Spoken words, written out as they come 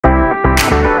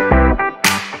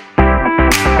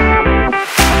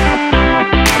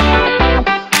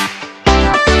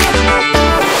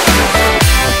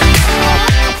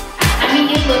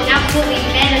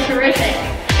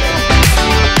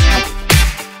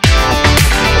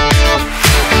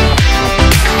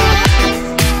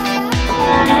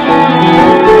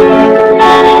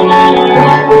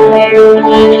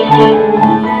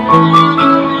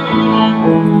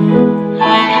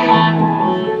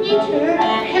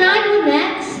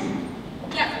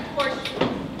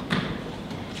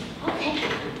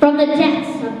from the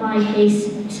depths of my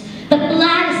basement, the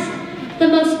blackest, the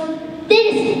most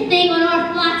thinnest thing on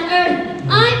our flat earth,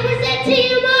 I present to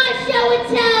you my show and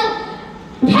tell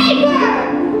paper!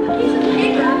 A piece of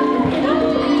paper?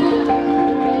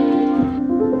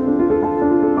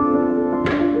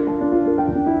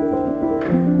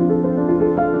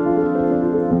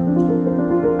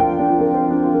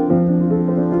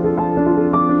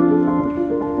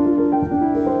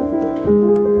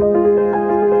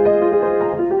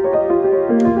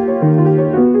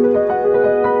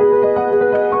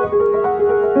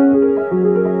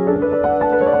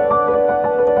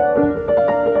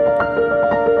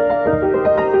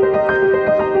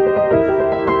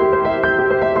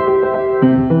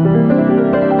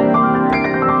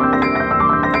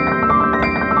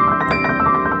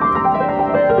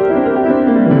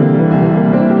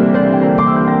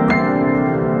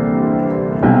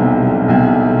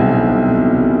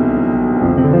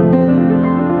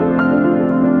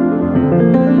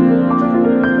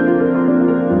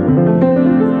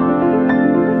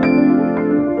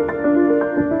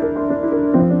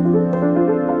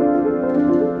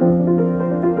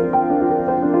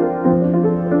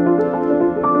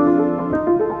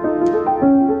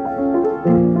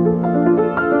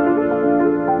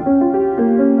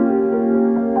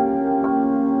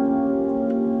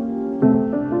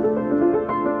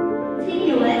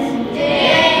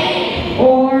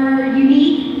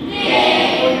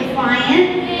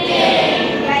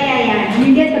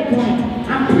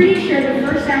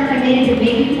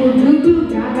 Were Goo Goo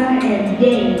Gaga and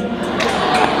Dave.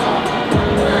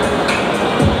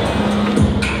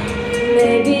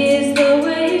 Maybe it's the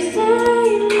way you say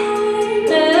my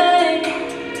name.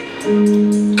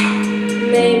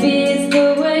 Maybe it's the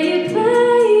way you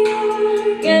play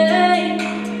your game.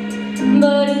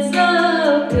 But it's so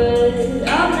good.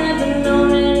 I've never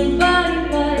known anybody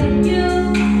like you.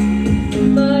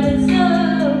 But it's so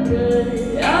good.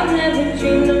 I've never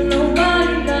dreamed of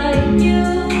nobody like you.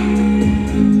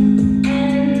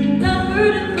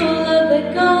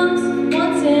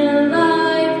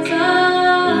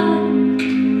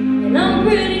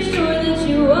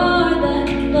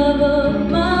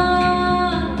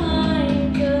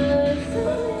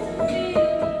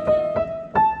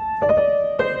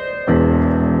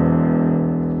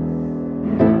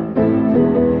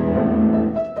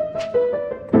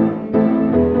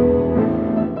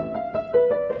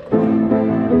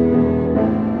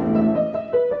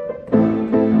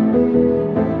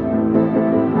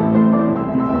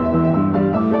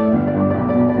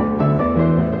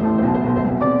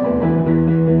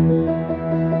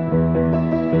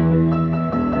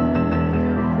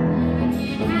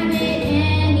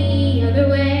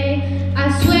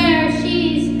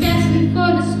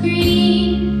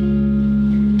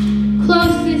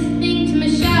 Closest thing to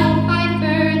Michelle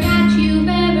Pfeiffer that you've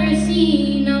ever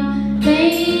seen. A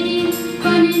lady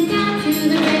running down to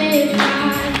the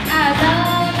riverside. I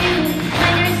love you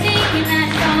when you're singing that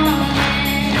song,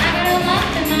 and I got a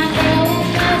lump in my throat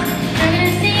 'cause you're gonna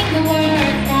sing the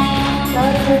words wrong.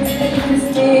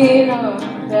 Destino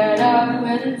that I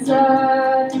went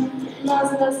inside, más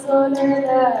la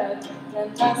soledad,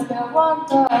 tendrás que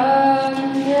aguantar.